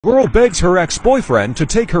Girl begs her ex-boyfriend to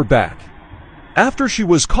take her back after she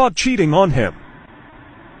was caught cheating on him.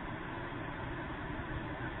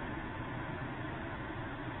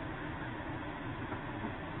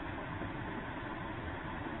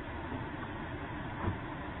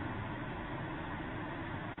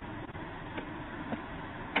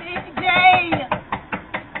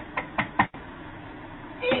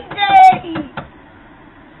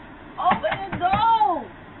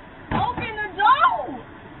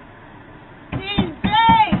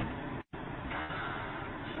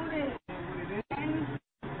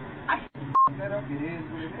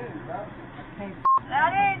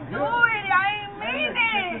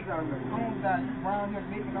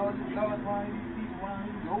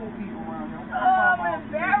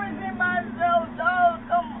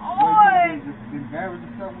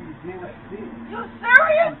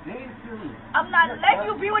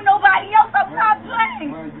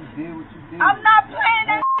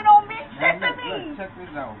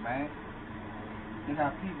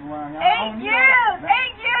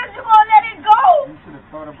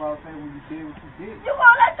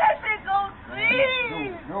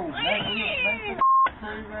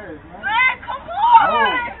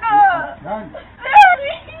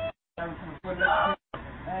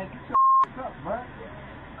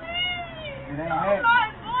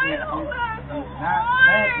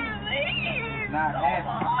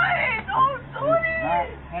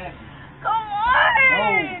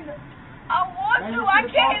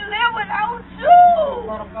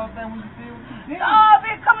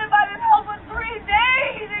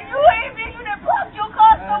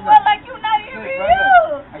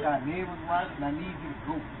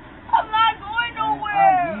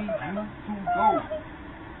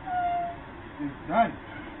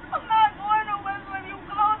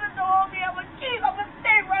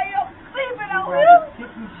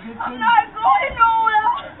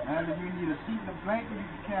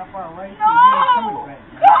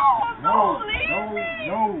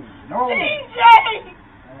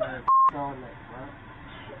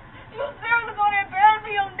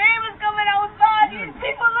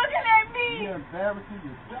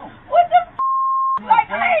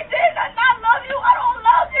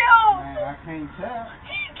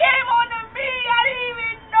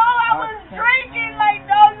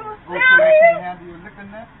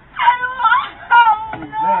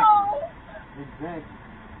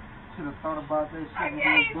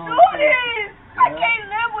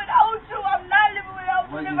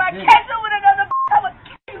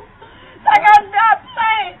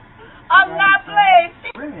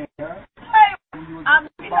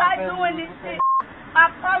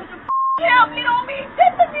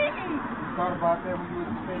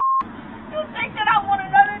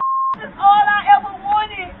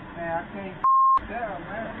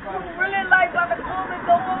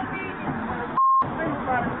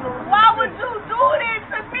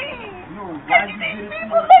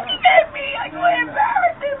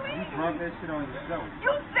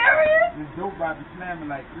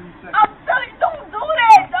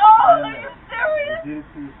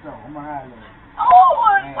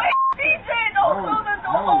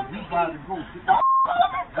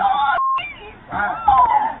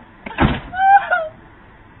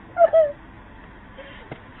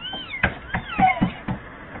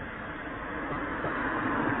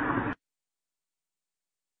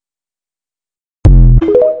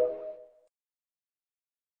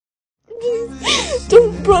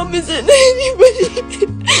 Don't promise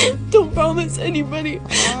anybody. Don't promise anybody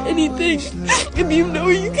anything if you know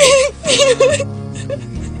you can't feel it.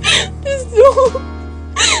 There's so much.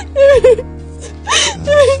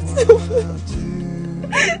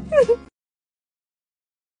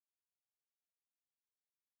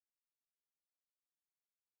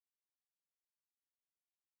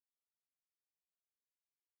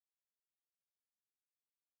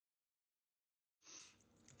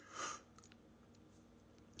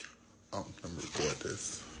 I'm gonna record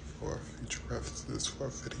this for future references for a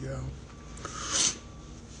video.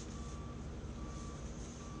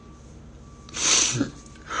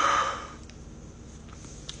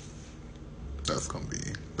 That's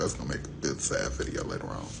gonna make a good sad video later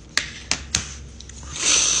on.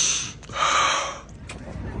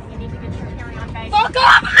 Fuck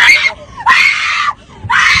off!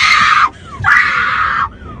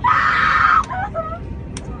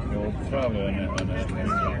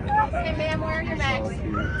 Hey ma'am, where are your bags?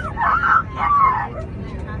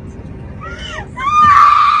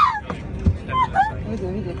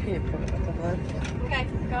 Okay,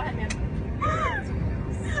 go ahead, ma'am.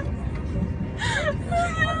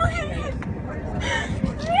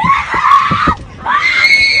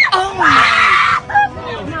 Oh my!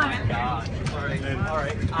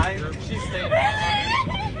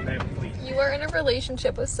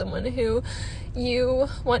 relationship with someone who you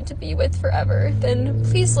want to be with forever, then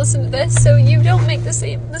please listen to this so you don't make the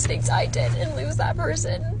same mistakes I did and lose that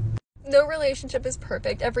person. No relationship is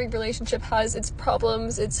perfect. Every relationship has its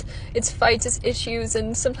problems, its fights, its issues,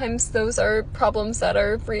 and sometimes those are problems that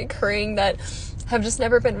are reoccurring that have just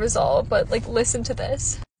never been resolved. But like, listen to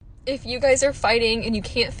this. If you guys are fighting and you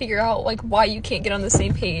can't figure out like why you can't get on the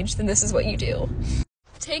same page, then this is what you do.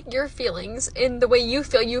 Take your feelings and the way you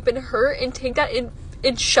feel you've been hurt and take that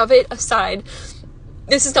and shove it aside.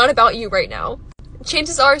 This is not about you right now.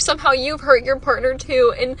 Chances are somehow you've hurt your partner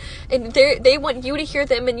too, and they want you to hear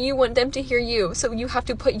them and you want them to hear you. So you have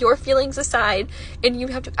to put your feelings aside and you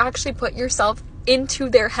have to actually put yourself into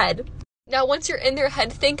their head. Now, once you're in their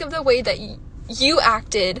head, think of the way that you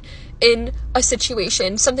acted in a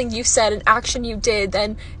situation, something you said, an action you did,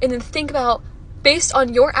 and then think about, based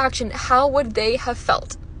on your action, how would they have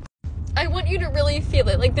felt? I want you to really feel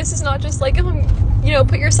it. Like, this is not just like,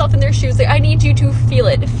 put yourself in their shoes. Like, I need you to feel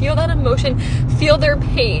it. Feel that emotion. Feel their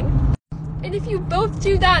pain. And if you both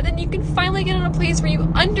do that, then you can finally get in a place where you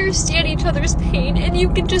understand each other's pain and you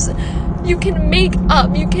can make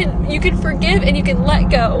up. You can forgive and you can let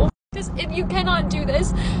go. Because if you cannot do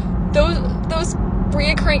this, those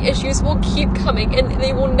reoccurring issues will keep coming and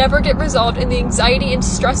they will never get resolved, and the anxiety and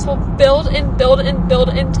stress will build and build and build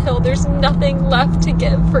until there's nothing left to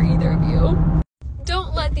give for either of you.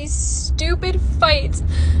 Don't let these stupid fights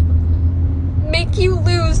make you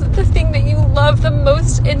lose the thing that you love the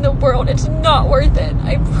most in the world. It's not worth it,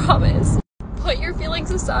 I promise. Put your feelings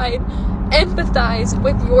aside, empathize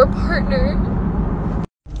with your partner,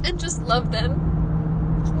 and just love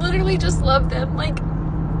them. Literally just love them. Like,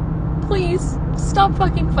 please stop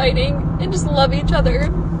fucking fighting and just love each other.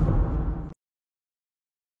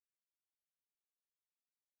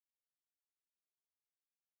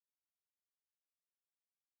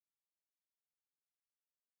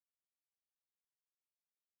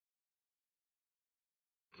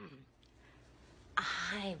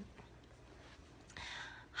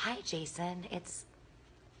 Hi, Jason. It's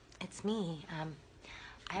me.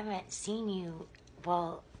 I haven't seen you.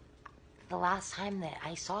 Well, the last time that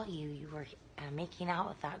I saw you, you were making out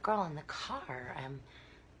with that girl in the car.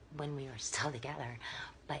 When we were still together.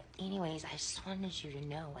 But anyways, I just wanted you to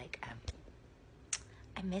know, like,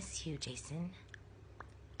 I miss you, Jason.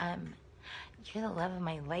 You're the love of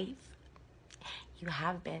my life. You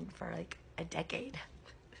have been for like a decade.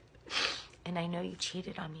 And I know you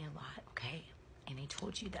cheated on me a lot, okay? And I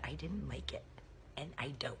told you that I didn't like it. And I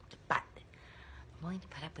don't. But I'm willing to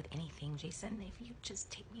put up with anything, Jason, if you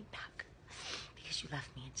just take me back. Because you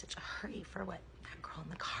left me in such a hurry for that girl in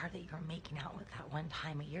the car that you were making out with that one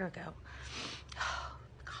time a year ago. Oh,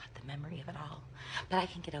 God, the memory of it all. But I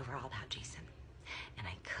can get over all that, Jason. And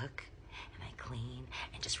I cook, and I clean,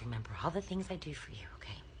 and just remember all the things I do for you,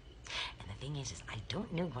 okay? And the thing is I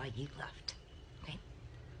don't know why you left, okay?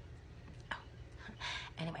 Oh,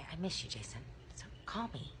 anyway, I miss you, Jason. So call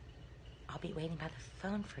me. I'll be waiting by the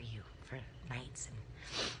phone for you for nights and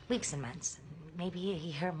weeks and months. And maybe a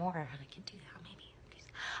year more. I can do that, maybe.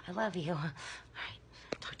 I love you. All right,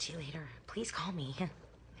 talk to you later. Please call me.